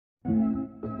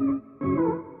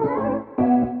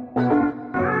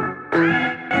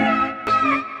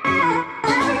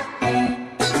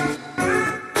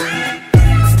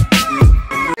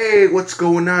What's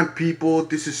going on, people?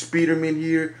 This is Speederman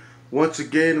here once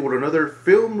again with another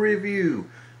film review,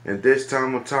 and this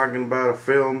time I'm talking about a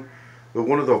film with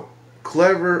one of the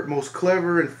most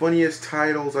clever and funniest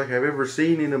titles I have ever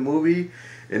seen in a movie,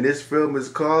 and this film is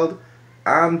called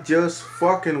I'm Just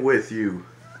Fucking With You.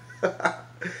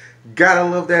 Gotta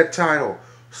love that title.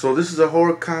 So this is a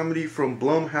horror comedy from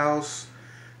Blumhouse.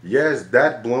 Yes,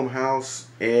 that Blumhouse,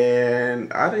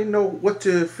 and I didn't know what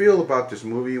to feel about this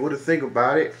movie, what to think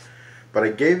about it, but I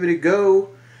gave it a go,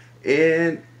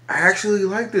 and I actually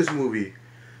like this movie.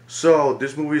 So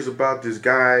this movie is about this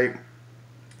guy.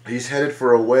 He's headed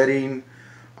for a wedding,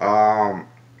 and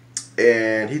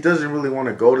he doesn't really want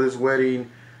to go to this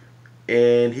wedding,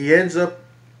 and he ends up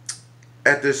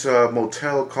at this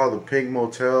motel called the Pink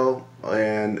Motel,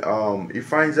 and he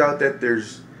finds out that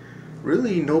there's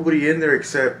really nobody in there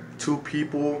except two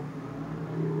people.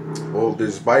 Well,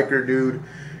 this biker dude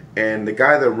and the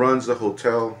guy that runs the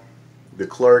hotel, the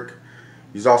clerk.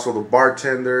 He's also the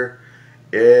bartender.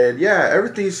 And yeah,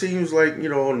 everything seems like,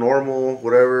 normal,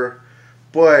 whatever.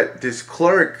 But this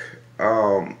clerk,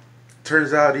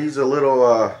 turns out he's a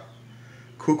little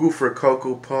cuckoo for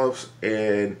Cocoa Puffs,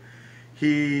 and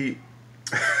he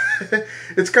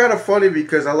it's kind of funny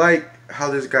because I like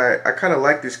how this guy, I kind of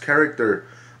like this character.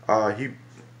 He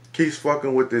keeps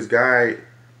fucking with this guy,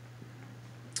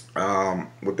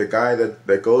 with the guy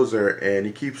that goes there, and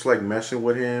he keeps like messing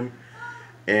with him,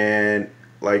 and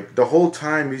like the whole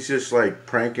time he's just like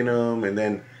pranking him, and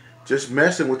then just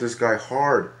messing with this guy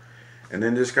hard. And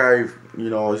then this guy,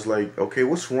 is like, okay,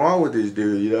 what's wrong with this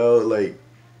dude? Like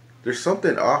there's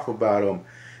something off about him,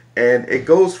 and it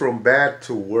goes from bad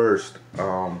to worst.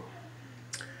 And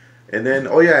then,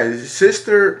 oh yeah, his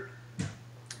sister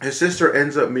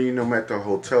ends up meeting him at the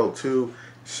hotel too.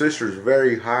 His sister's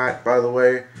very hot, by the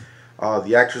way.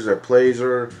 The actress that plays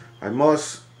her, I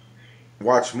must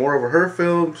watch more of her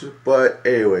films. But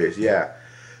anyways, yeah.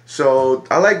 So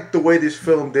I like the way this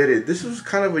film did it. This was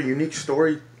kind of a unique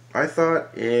story, I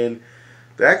thought, and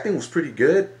the acting was pretty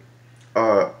good.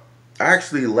 I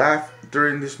actually laughed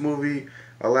during this movie.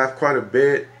 I laughed quite a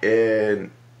bit,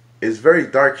 and it's very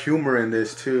dark humor in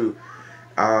this too.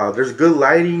 There's good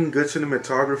lighting, good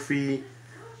cinematography,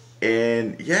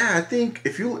 and yeah, I think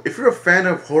if you're a fan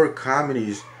of horror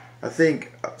comedies, I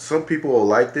think some people will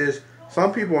like this.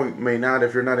 Some people may not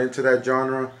if you're not into that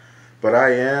genre, but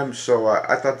I am. So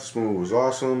I thought this movie was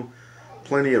awesome.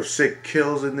 Plenty of sick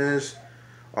kills in this.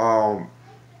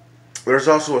 There's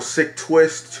also a sick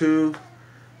twist too,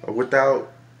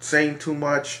 without saying too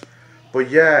much.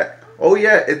 But yeah. Oh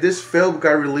yeah, this film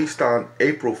got released on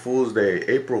April Fool's Day,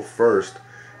 April 1st,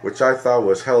 which I thought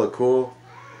was hella cool.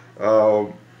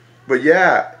 But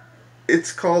yeah,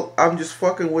 it's called I'm Just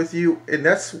Fucking With You, and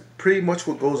that's pretty much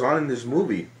what goes on in this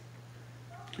movie.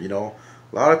 A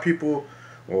lot of people,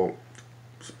 well,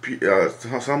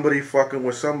 somebody fucking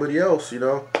with somebody else, and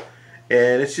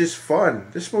it's just fun.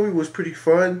 This movie was pretty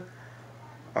fun.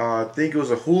 I think it was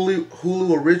a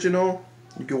Hulu original.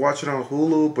 You can watch it on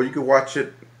Hulu, but you can watch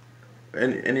it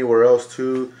anywhere else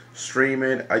too, stream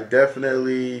it. I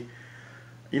definitely,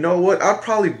 I'd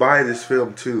probably buy this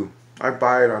film too. I'd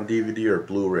buy it on DVD or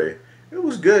Blu-ray. It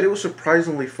was good. It was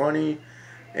surprisingly funny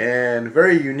and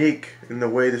very unique in the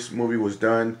way this movie was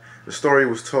done. The story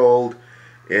was told,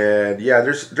 and yeah,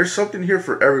 there's something here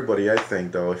for everybody, I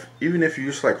think, though. Even if you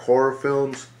just like horror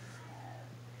films,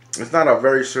 it's not a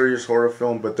very serious horror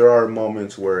film, but there are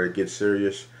moments where it gets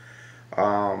serious.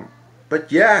 But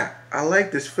yeah, I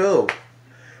like this film,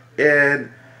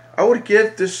 and I would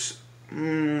give this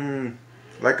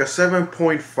like a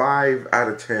 7.5 out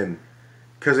of 10,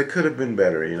 because it could have been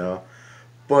better,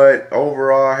 But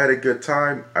overall, I had a good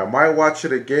time. I might watch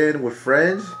it again with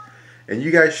friends, and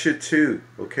you guys should too.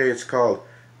 Okay, it's called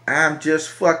I'm Just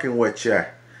Fucking With Ya.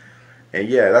 And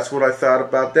yeah, that's what I thought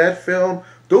about that film.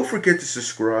 Don't forget to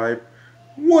subscribe.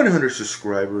 100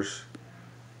 subscribers.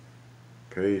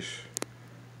 Peace.